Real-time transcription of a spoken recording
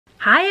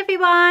Hi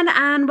everyone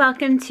and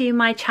welcome to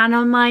my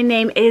channel. My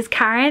name is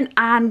Karen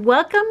and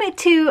welcome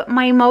to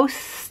my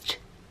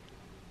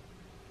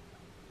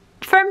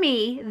for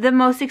me, the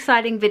most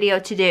exciting video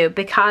to do,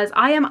 because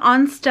I am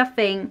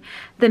unstuffing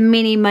the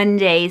mini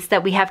Mondays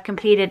that we have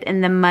completed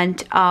in the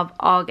month of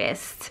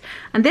August.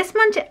 And this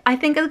month I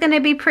think is going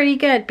to be pretty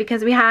good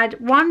because we had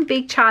one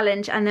big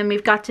challenge and then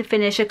we've got to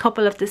finish a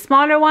couple of the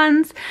smaller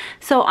ones.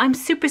 So I'm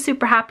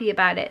super happy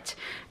about it.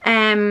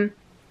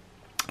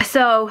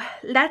 So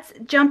let's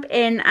jump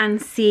in and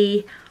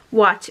see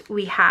what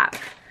we have.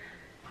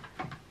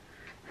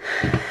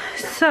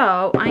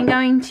 So I'm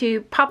going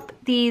to pop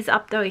these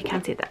up, though you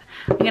can't see that.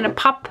 I'm going to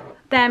pop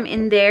them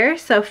in there.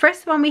 So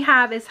first one we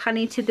have is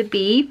Honey to the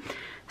Bee.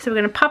 So we're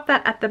going to pop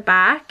that at the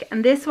back,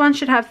 and this one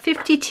should have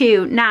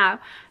 52. Now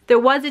there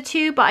was a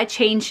 2 but I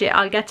changed it.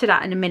 I'll get to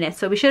that in a minute.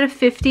 So we should have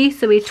 50.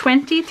 So we have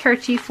 20,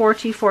 30,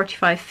 40,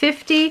 45,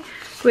 50,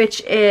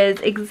 which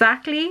is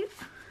exactly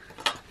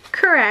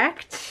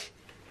correct.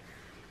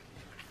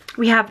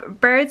 We have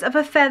Birds of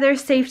a Feather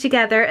Safe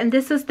Together, and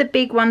this was the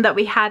big one that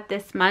we had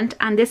this month,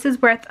 and this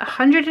is worth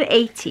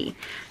 180.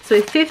 So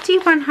we have 50,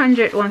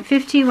 100,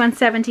 150,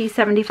 170,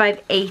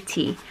 75,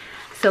 80.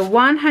 So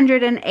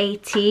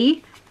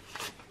 180.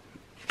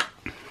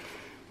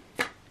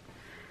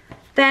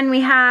 Then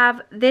we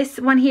have this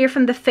one here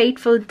from the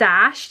Faithful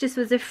Dash. This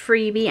was a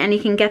freebie and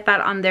you can get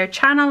that on their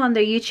channel, on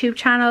their YouTube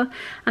channel,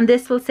 and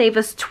this will save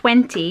us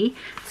 20.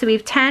 So we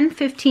have 10,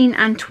 15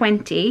 and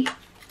 20.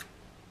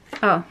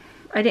 Oh,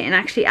 I didn't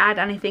actually add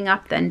anything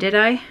up then, did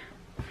I?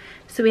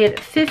 So we had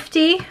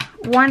 50,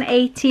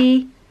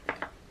 180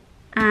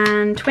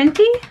 and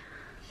 20.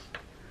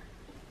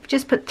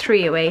 Just put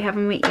 3 away,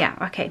 haven't we? Yeah,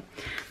 okay.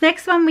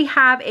 Next one we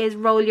have is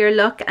Roll Your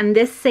Luck, and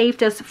this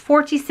saved us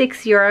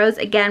 46 euros.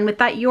 Again, with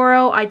that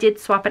euro, I did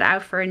swap it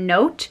out for a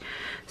note.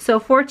 So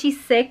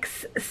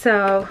 46,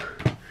 so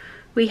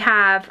we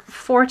have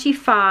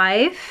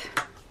 45.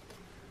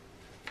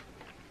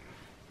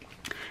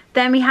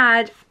 Then we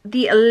had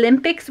the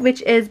Olympics,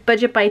 which is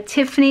Budget by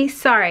Tiffany.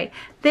 Sorry,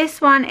 this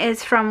one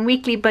is from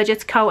Weekly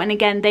Budgets Co, and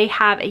again they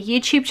have a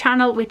YouTube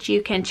channel which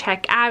you can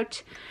check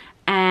out.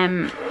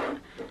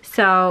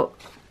 So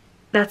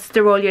that's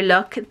the Roll Your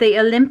Luck. The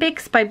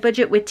Olympics by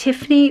Budget with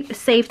Tiffany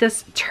saved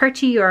us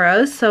 30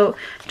 euros, so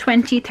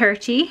 20,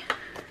 30.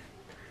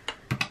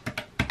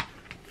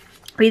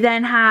 We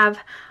then have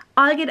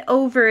I'll Get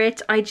Over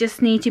It, I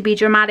Just Need to Be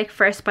Dramatic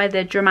First by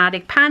the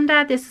Dramatic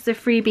Panda. This is a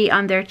freebie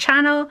on their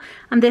channel,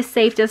 and this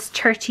saved us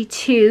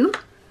 32.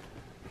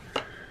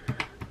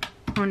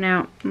 Oh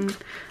no,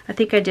 I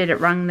think I did it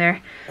wrong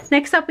there.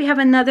 Next up we have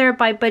another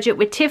by Budget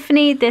with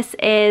Tiffany. This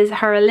is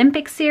her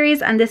Olympic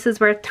series, and this is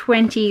worth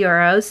 20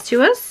 euros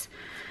to us.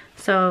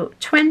 So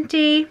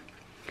 20.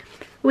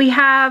 We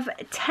have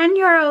 10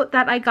 euro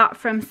that I got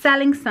from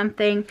selling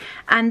something,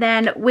 and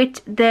then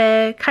with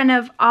the kind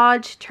of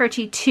odd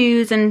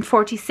 32s and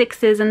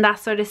 46s and that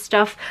sort of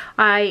stuff,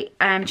 I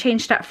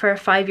changed that for a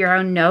 5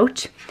 euro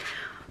note.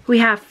 We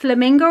have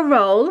Flamingo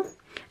Roll,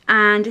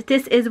 and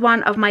this is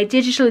one of my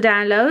digital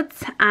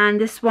downloads,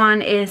 and this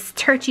one is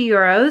 30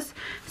 euros.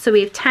 So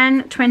we have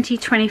 10, 20,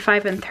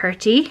 25 and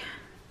 30.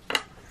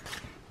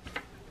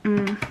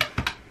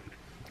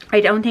 I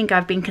don't think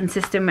I've been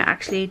consistent with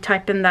actually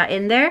typing that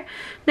in there.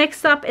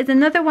 Next up is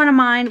another one of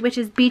mine, which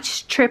is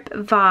Beach Trip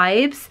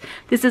Vibes.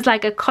 This is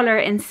like a color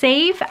and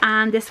save,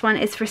 and this one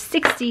is for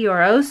 60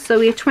 euros. So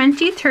we have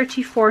 20,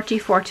 30, 40,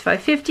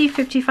 45, 50,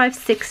 55,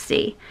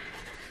 60.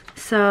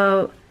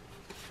 So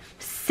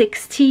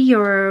 60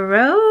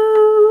 euros.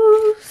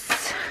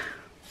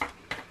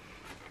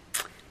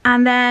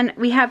 And then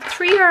we have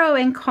 3 euro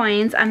in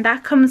coins, and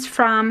that comes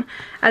from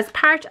as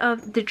part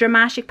of the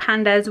Dramatic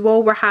Pandas Whoa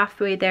We're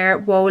Halfway There,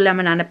 Whoa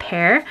Lemon and a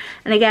Pear.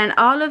 And again,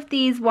 all of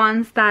these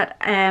ones that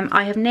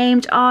I have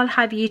named all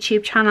have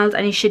YouTube channels,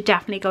 and you should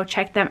definitely go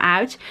check them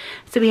out.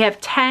 So we have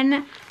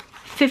 10,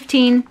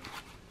 15,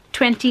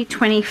 20,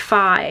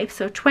 25.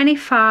 So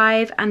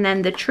 25, and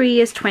then the tree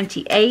is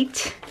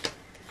 28.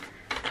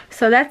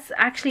 So let's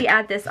actually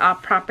add this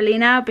up properly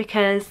now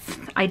because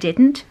I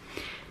didn't.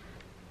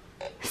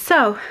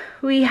 So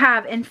we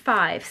have in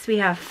 5s, we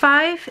have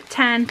 5,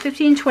 10,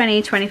 15,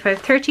 20, 25,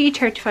 30,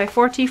 35,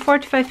 40,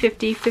 45,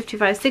 50,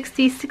 55,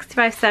 60,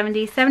 65,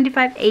 70,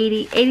 75,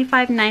 80,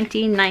 85,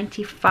 90,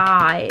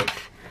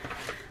 95.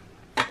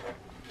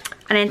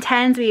 And in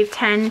 10s we have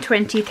 10,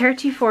 20,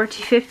 30,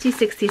 40, 50,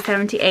 60,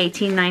 70,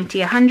 80, 90,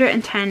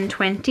 110,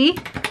 20,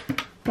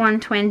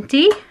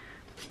 120.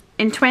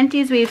 In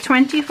 20s we have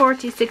 20,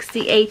 40,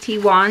 60, 80,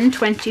 1,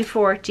 20,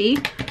 40.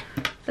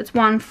 That's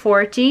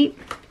 140.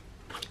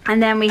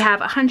 And then we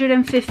have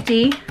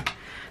 150. So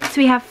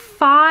we have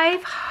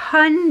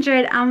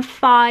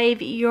 505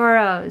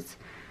 euros,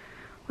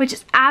 which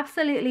is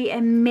absolutely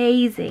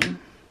amazing.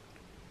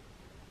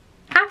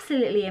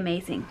 Absolutely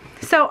amazing.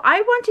 So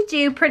I want to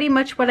do pretty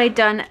much what I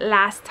done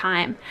last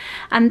time,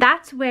 and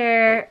that's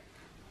where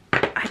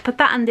I put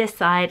that on this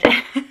side.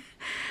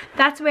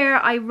 That's where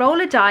I roll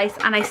a dice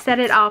and I set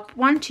it up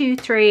 1, 2,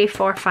 3,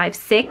 4, 5,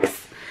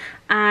 6.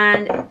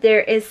 And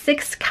there is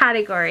 6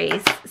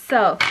 categories.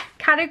 So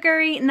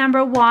Category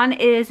number 1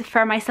 is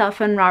for myself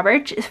and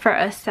Robert, is for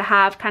us to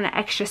have kind of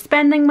extra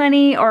spending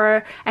money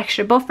or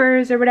extra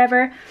buffers or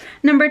whatever.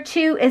 Number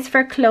 2 is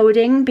for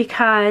clothing,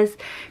 because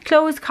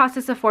clothes cost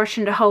us a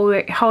fortune the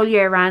whole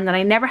year round, and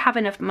I never have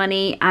enough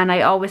money and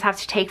I always have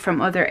to take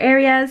from other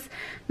areas.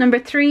 Number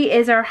 3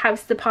 is our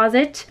house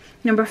deposit.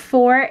 Number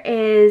 4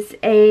 is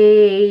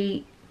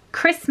a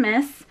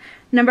Christmas.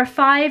 Number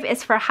 5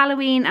 is for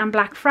Halloween and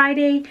Black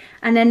Friday,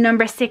 and then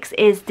number 6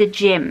 is the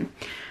gym.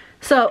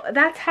 So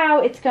that's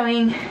how it's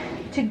going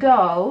to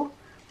go.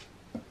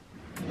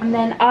 And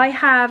then I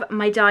have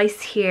my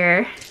dice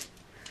here,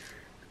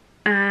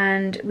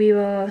 and we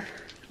will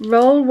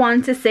roll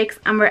 1 to 6,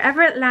 and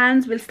wherever it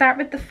lands, we'll start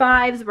with the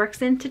 5s,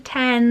 works into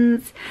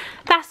 10s,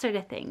 that sort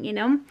of thing, you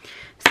know.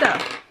 So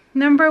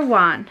number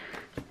 1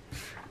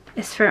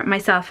 is for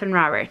myself and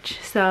Robert.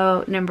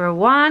 So number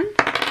 1,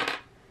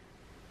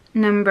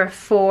 number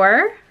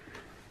 4,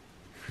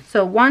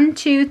 so 1,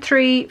 2,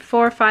 3,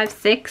 4, 5,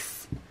 6.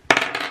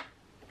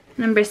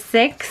 Number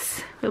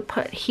 6 we'll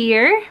put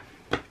here.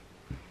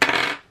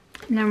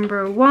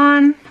 Number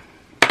 1.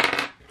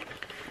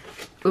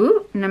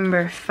 Ooh,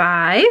 number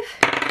 5.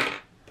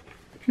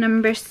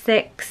 Number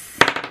 6.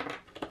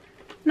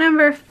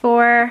 Number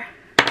 4.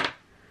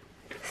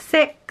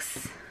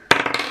 6.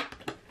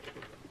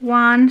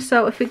 1.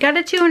 So if we got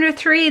a 2 under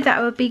 3,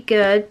 that would be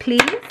good,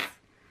 please.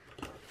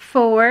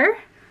 4.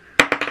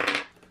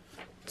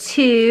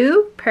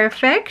 2.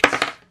 Perfect.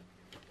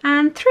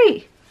 And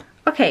 3.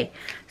 Okay,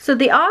 so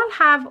they all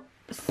have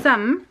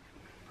some.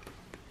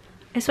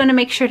 I just want to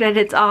make sure that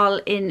it's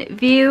all in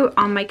view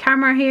on my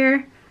camera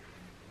here.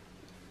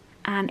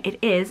 And it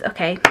is,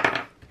 okay.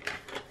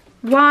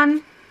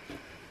 1,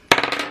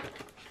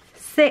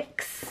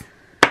 6,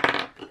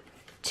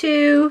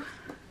 2,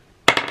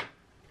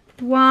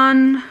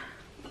 1,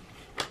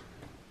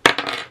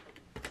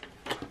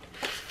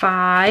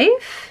 5,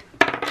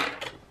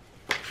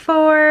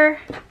 4,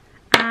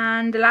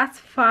 and the last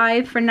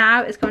 5 for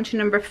now is going to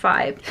number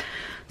 5.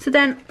 So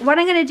then what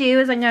I'm going to do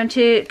is I'm going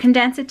to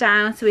condense it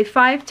down. So we have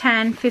 5,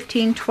 10,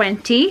 15,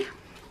 20.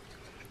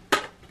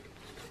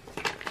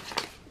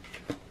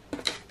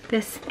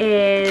 This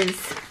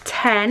is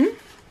 10.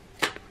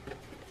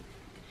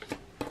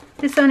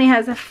 This only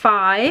has a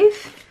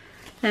 5.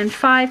 Then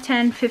 5,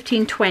 10,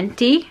 15,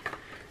 20.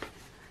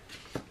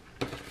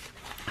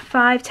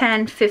 5,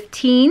 10,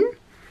 15.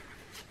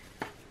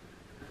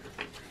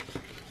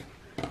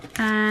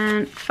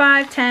 And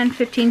 5, 10,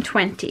 15,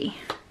 20.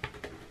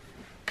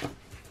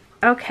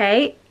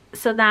 Okay,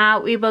 so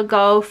now we will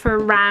go for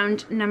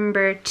round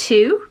number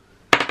 2.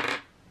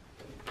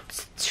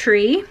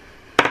 3.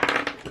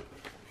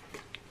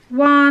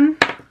 1,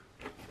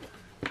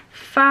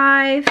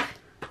 5,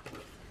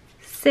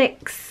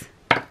 6,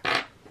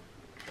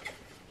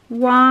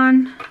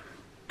 1,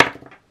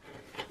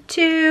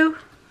 2,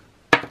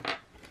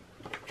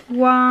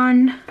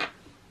 1,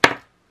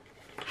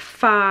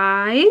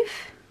 5,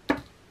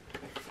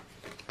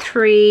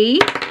 3,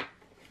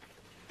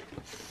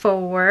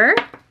 4,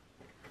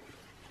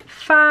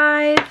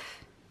 5,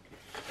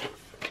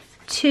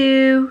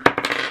 2,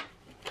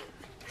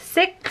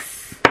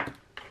 6,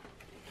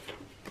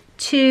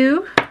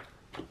 2,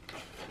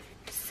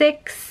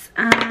 6,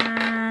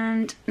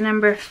 and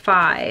number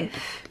 5.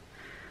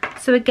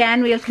 So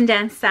again, we'll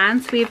condense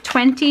down. So we have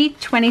 20,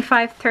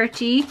 25,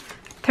 30,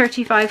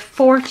 35,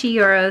 40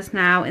 euros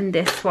now in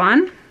this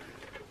one.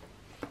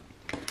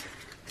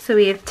 So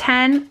we have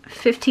 10,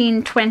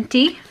 15,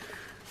 20.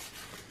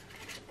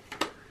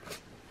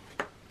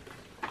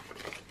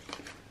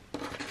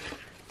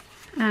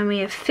 And we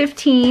have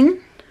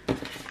 15,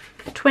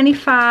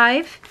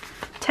 25,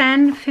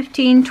 10,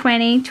 15,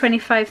 20,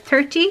 25,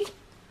 30.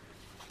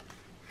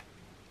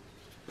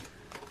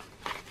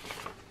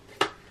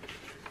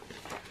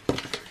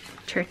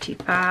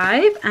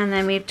 $35, and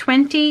then we have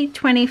 20,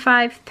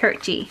 25,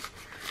 30.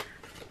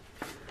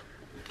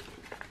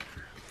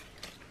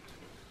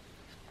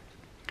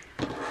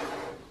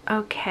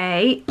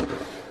 Okay.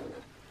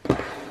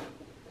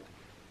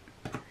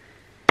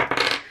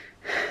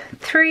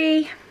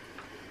 3,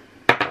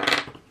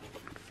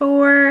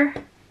 4,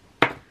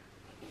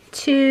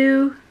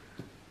 2,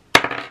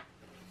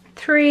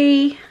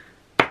 3,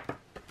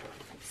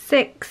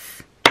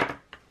 6,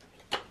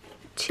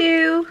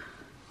 2,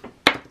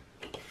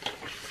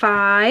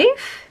 5,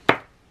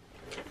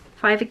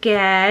 5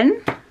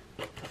 again,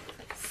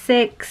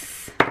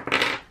 6,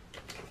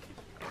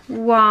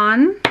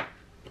 1,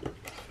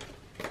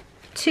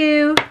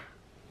 2,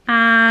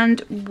 and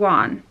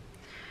 1.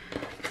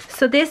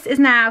 So this is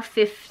now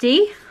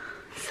 50.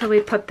 So we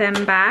put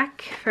them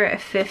back for a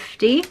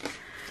 50.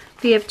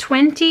 We have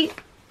 20,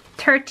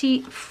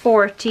 30,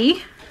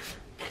 40.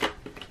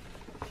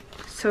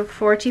 So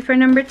 40 for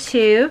number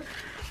 2.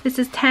 This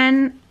is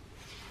 10,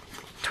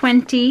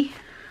 20,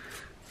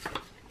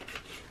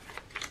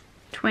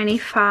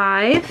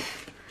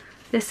 25.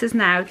 This is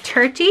now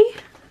 30.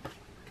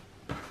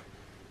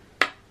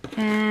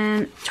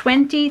 And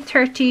 20,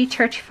 30,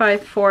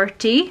 35,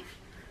 40.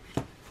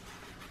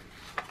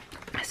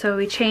 So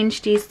we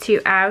change these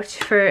two out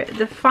for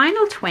the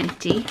final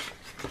 20.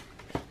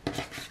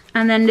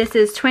 And then this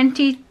is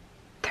 20,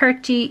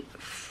 30,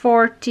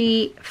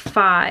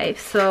 45.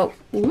 So,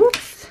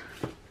 whoops.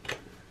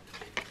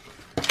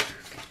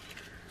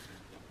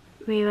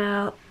 We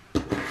will.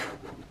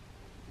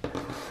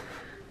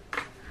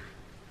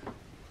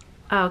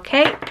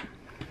 Okay.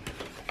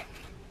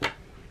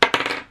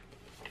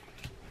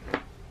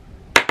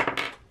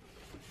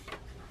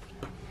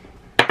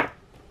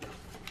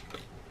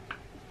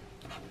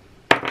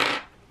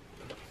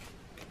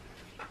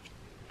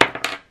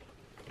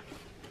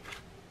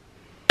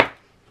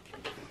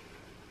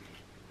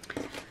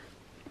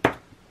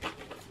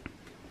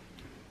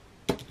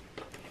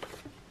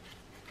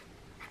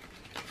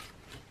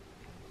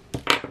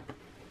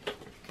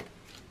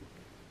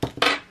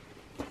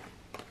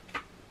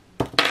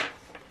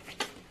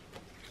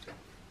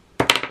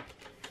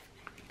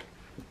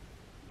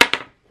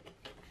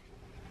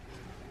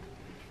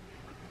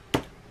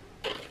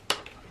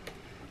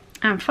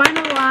 And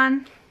final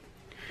one.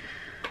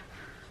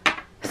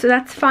 So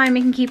that's fine,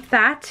 we can keep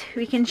that.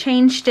 We can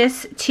change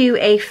this to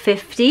a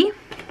 50.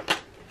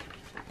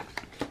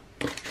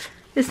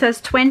 This says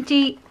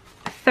 20,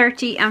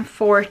 30 and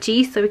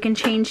 40, so we can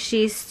change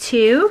these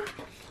two.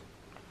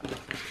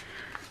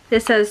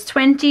 This says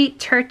 20,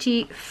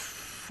 30,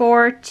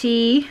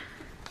 40,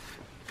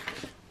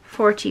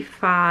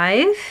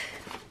 45.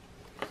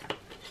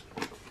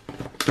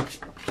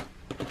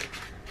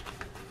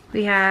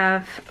 We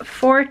have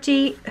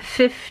 40,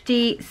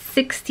 50,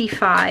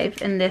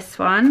 65 in this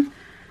one.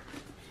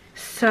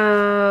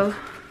 So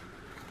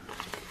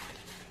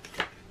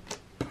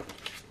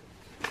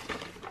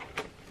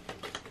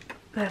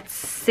that's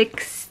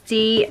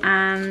 60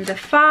 and a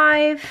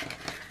 5.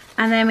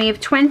 And then we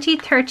have 20,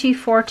 30,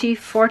 40,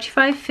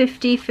 45,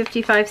 50,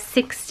 55,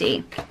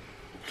 60.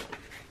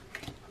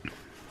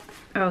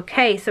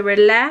 Okay, so we're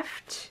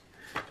left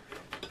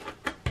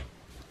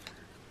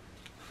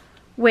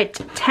with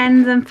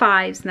 10s and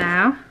 5s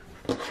now.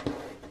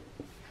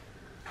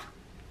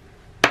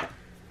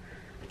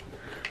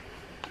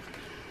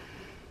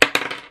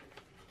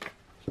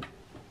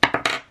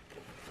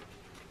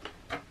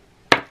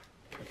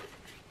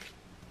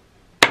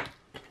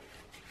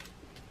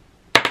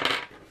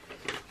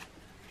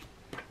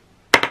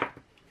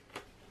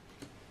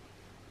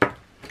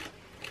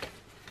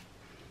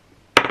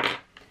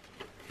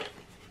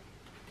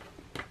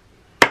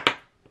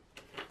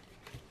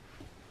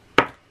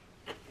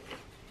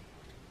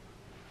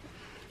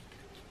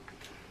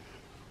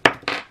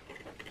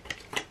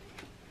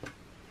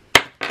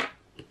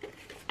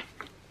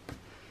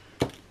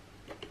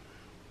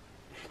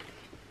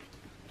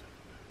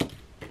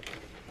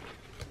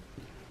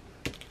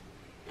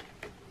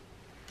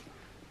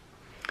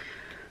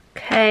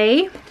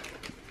 Okay,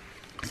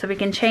 so we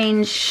can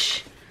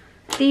change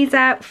these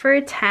out for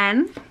a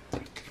 10,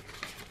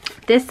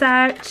 this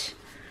out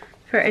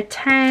for a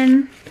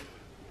 10,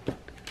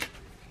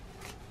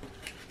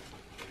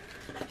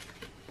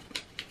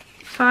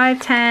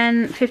 5,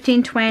 10,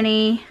 15,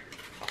 20,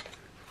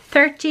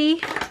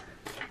 30,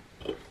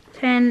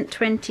 10,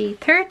 20,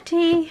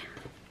 30,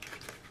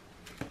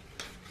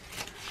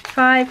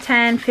 5,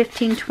 10,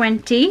 15,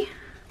 20.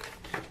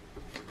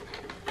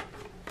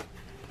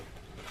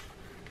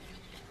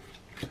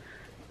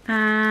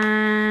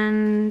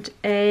 And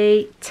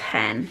a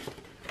 10.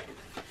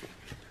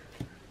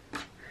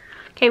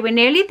 Okay, we're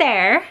nearly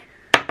there.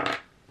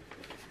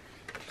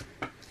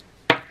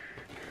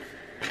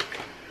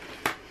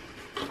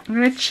 I'm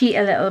going to cheat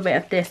a little bit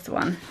of this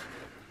one.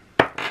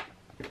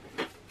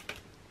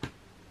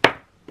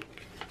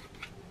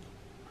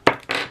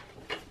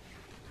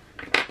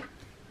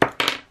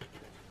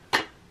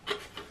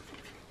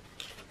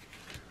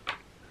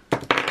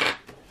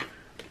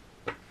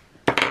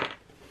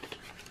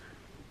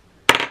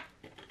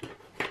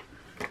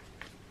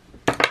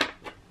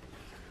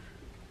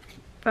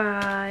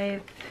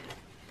 Five,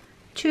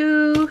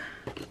 2,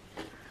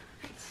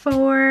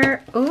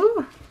 4,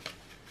 ooh,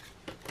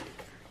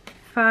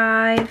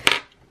 5,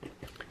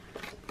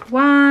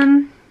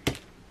 1.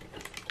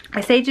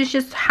 I say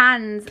just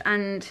hands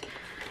and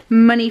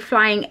money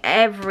flying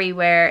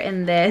everywhere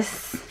in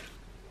this.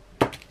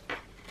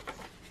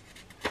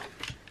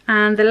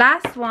 And the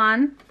last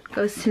one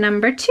goes to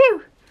number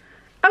 2.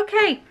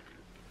 Okay,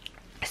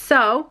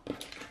 so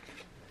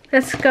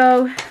let's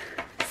go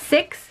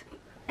 6,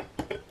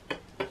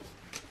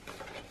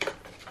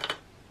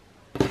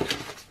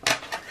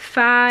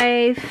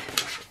 5,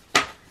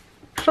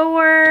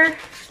 4,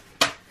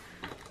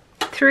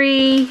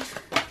 3,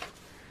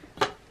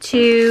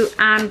 2,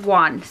 and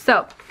 1.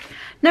 So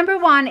number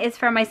 1 is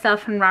for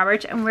myself and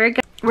Robert, and we're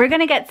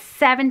gonna get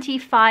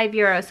 75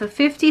 euros. So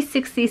 50,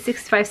 60,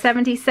 65,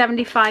 70,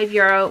 75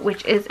 euro,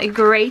 which is a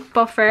great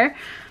buffer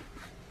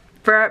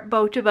for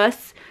both of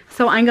us.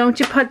 So I'm going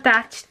to put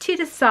that to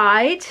the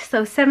side.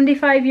 So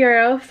 75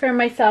 euro for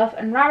myself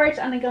and Robert,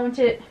 and I'm going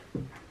to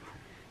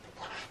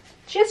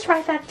just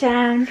write that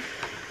down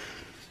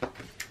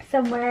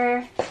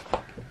somewhere.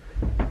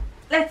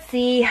 Let's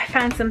see, I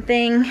found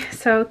something.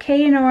 So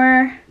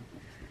K&R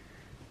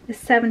is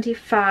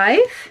 75.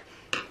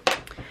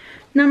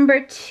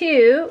 Number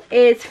 2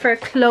 is for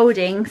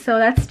clothing. So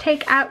let's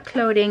take out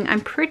clothing.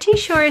 I'm pretty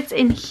sure it's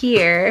in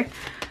here.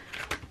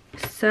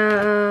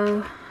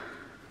 So,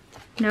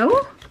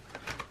 no?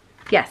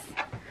 Yes.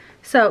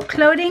 So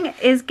clothing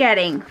is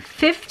getting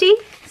 50,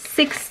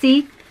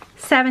 60,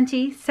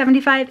 70,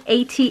 75,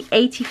 80,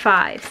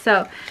 85.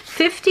 So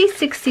 50,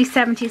 60,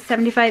 70,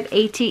 75,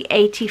 80,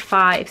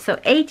 85. So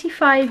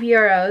 85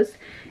 euros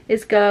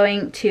is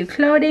going to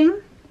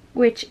clothing,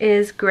 which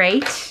is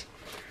great.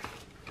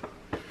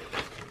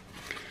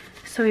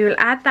 So we will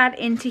add that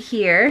into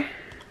here.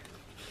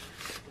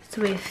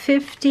 So we have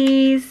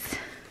 50s,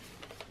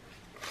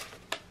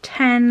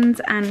 10s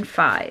and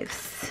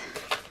 5s.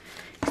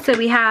 So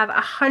we have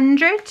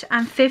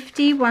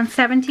 150,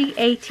 170,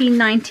 80,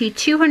 90,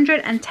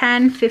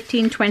 210,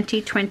 15,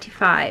 20,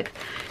 25.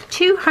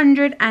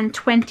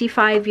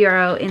 225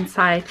 euro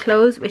inside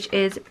clothes, which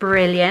is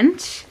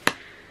brilliant.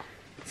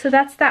 So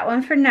that's that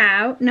one for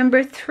now.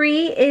 Number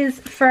 3 is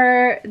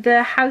for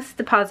the house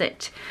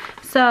deposit.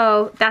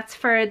 So that's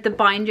for the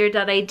binder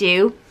that I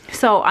do.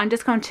 So I'm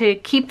just going to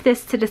keep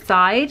this to the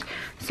side.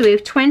 So we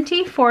have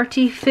 20,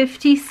 40,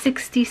 50,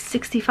 60,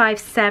 65,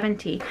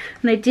 70.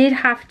 And I did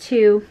have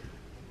to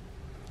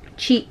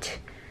cheat.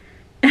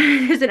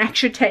 There's an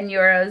extra 10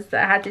 euros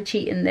that I had to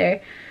cheat in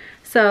there.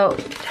 So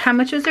how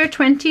much was there?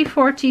 20,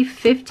 40,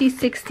 50,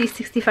 60,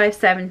 65,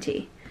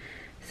 70.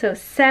 So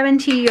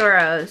 70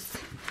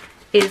 euros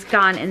is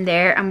gone in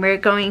there. And we're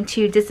going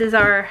to, this is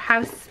our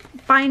house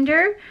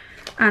binder.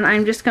 And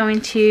I'm just going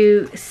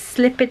to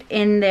slip it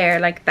in there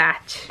like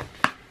that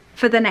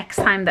for the next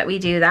time that we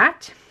do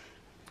that.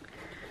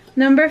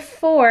 Number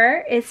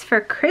 4 is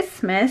for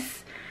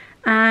Christmas,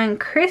 and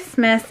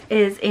Christmas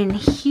is in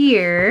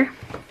here.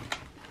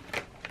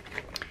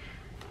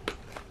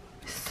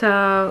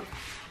 So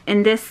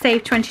in this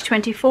Save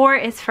 2024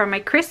 is for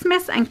my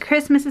Christmas, and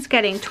Christmas is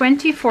getting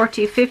 20,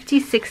 40, 50,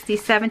 60,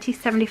 70,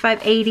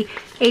 75, 80,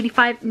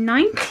 85,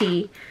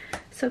 90.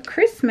 So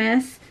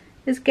Christmas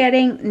is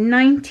getting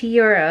 90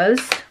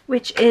 euros,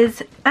 which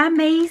is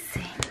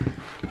amazing.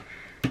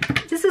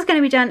 This is going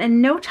to be done in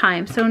no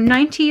time. So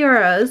 90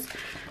 euros.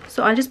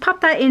 So I'll just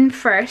pop that in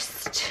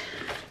first.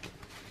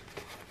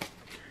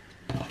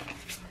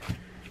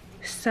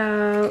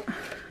 So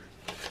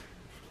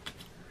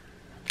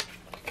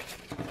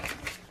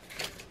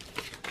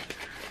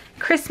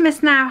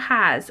Christmas now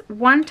has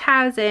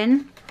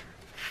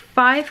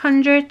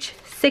 1,500,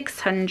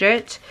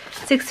 600,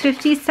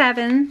 650,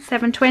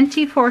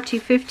 720, 40,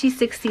 50,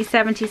 60,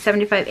 70,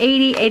 75,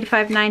 80,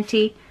 85,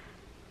 90,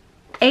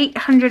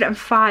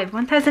 805.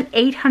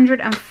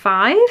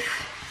 1,805.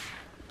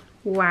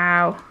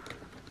 Wow.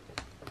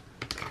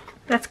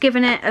 That's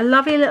given it a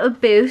lovely little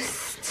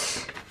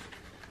boost.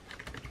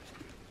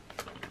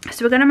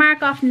 So we're going to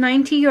mark off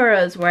 90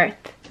 euros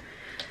worth.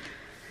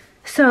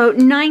 So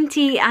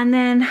 90, and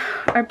then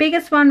our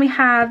biggest one we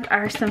have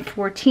are some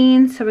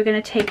 14. So we're going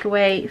to take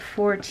away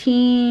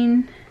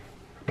 14,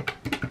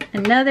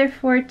 another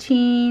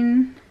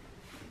 14,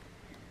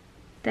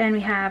 then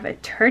we have a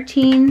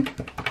 13,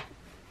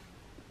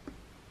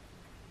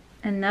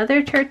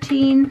 another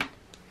 13,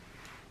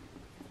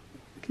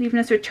 leaving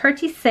us with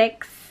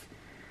 36.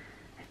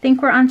 I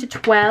think we're on to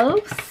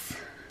 12s,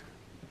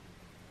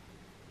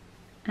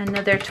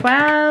 another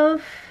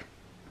 12,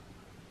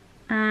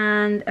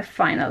 and a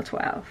final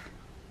 12.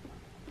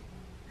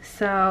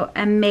 So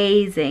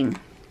amazing.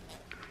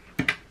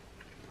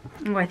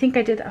 Oh, I think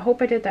I did, I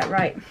hope I did that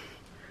right.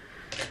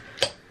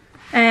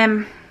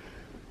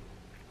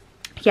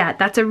 Yeah,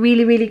 that's a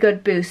really, really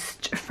good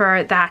boost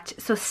for that.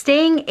 So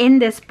staying in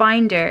this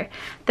binder,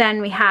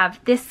 then we have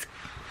this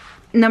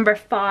number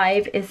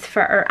 5 is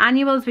for our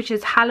annuals, which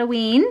is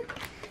Halloween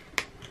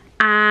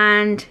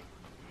and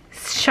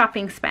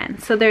shopping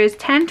spend. So there's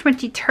 10,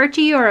 20,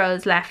 30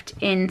 euros left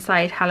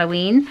inside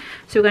Halloween.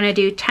 So we're going to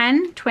do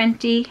 10,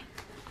 20,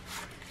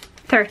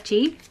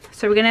 30.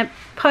 So we're going to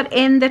put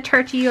in the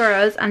 30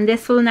 euros, and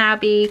this will now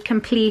be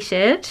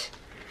completed.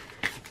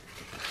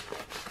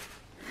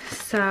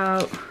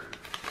 So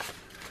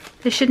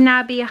this should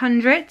now be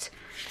 100,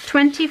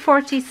 20,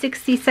 40,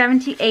 60,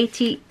 70,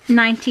 80,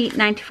 90,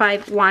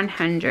 95,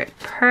 100.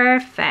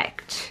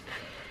 Perfect.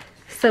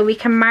 So we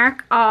can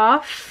mark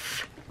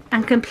off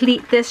and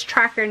complete this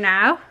tracker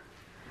now,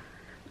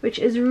 which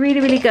is really,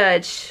 really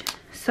good.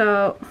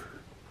 So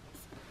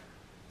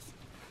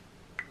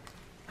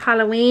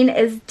Halloween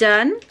is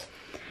done,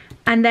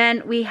 and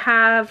then we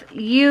have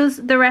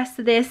used the rest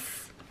of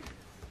this.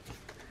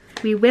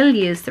 We will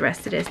use the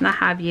rest of this, not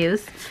have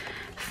used,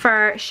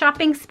 for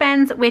shopping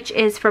spends, which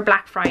is for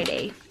Black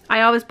Friday.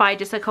 I always buy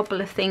just a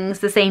couple of things,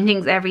 the same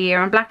things every year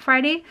on Black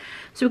Friday.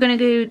 So we're going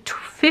to do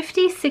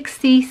 50,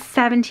 60,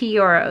 70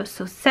 euros.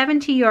 So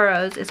 70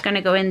 euros is going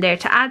to go in there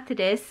to add to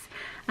this,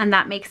 and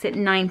that makes it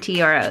 90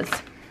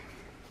 euros.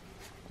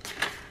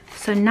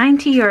 So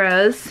 90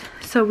 euros.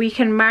 So we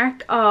can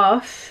mark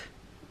off,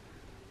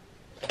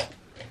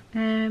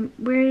 so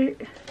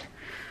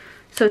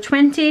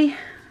 20,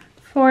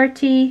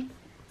 40,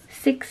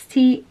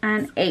 60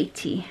 and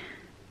 80.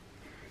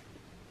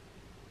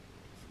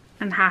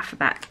 and half of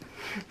that,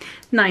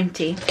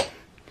 90.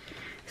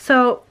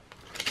 So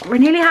we're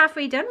nearly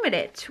halfway done with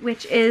it,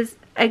 which is,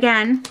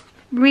 again,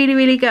 really,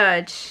 really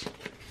good.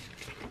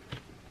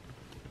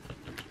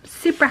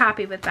 Super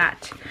happy with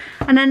that.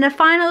 And then the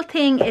final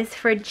thing is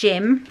for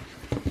gym,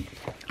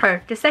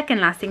 or the second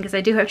last thing, because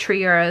I do have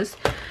 €3.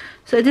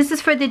 So this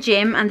is for the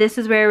gym, and this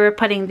is where we're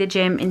putting the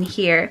gym in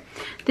here.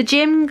 The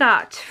gym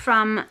got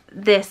from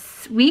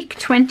this week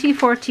 20,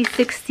 40,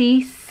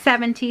 60,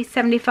 70,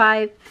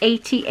 75,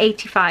 80,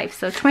 85.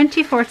 So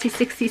 20, 40,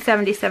 60,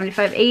 70,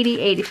 75, 80,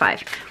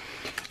 85.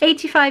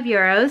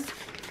 €85,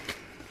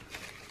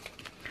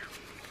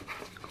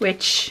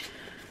 which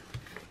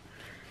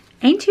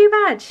ain't too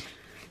bad.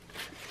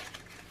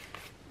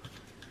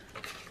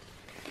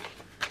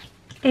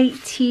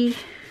 80.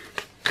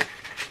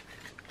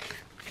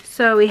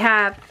 So we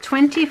have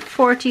 20,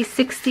 40,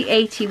 60,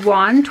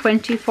 81,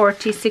 20,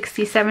 40,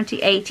 60,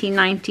 70, 80,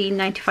 90,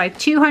 95,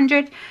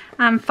 200,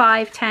 and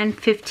 5, 10,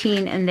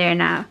 15 in there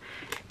now.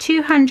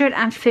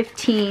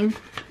 215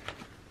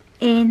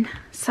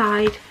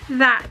 inside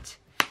that.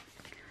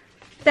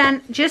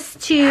 Then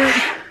just to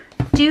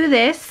do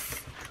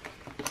this,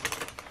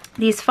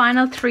 these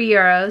final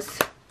 €3.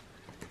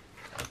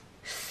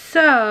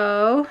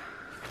 So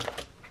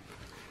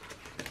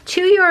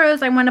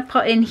 €2 I want to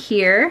put in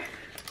here.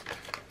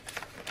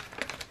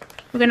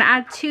 We're going to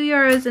add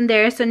 €2 in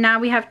there. So now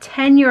we have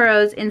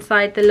 €10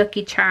 inside the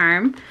Lucky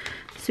Charm.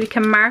 So we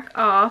can mark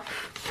off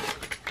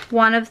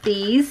one of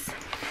these.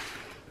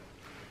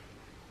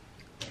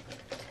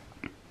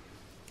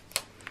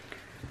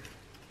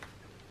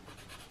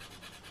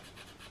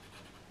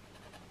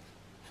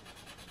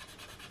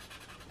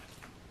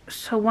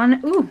 So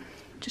one, ooh,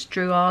 just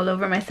drew all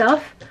over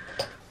myself.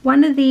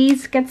 One of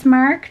these gets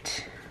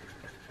marked.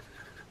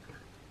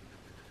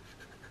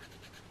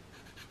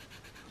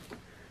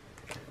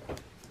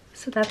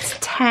 So that's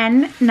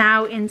 10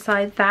 now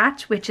inside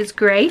that, which is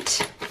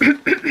great.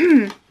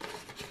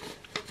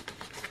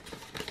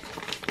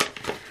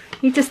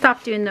 Need to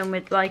stop doing them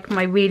with like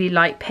my really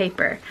light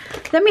paper.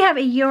 Then we have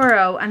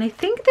 €1, and I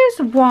think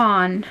there's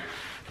one.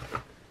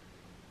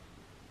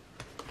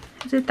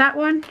 Is it that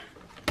one?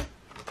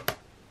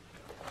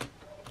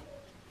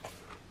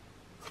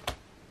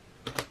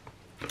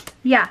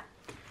 Yeah.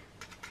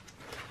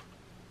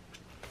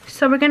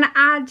 So we're gonna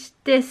add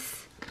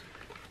this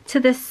to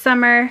this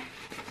summer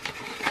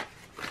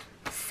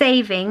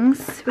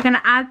savings. We're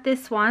gonna add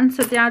this one,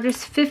 so now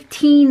there's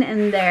 15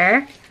 in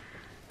there,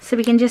 so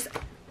we can just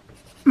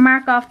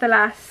mark off the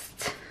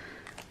last,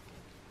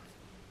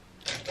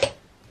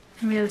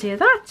 and we'll do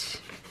that.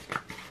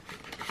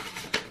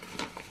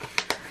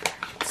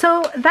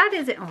 So that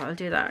is it. Oh, I'll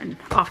do that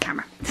off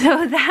camera.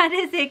 So that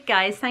is it,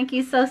 guys. Thank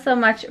you so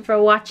much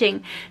for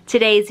watching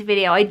today's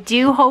video. I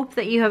do hope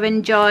that you have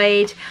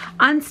enjoyed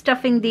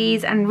unstuffing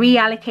these and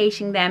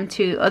reallocating them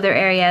to other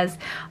areas.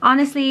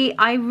 Honestly,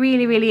 I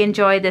really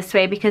enjoy this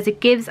way because it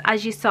gives,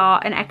 as you saw,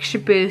 an extra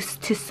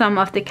boost to some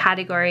of the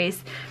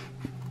categories,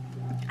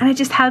 and it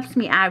just helps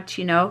me out,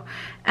 you know.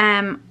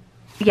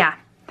 Yeah,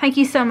 thank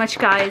you so much,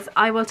 guys.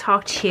 I will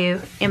talk to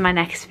you in my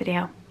next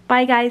video.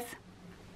 Bye, guys.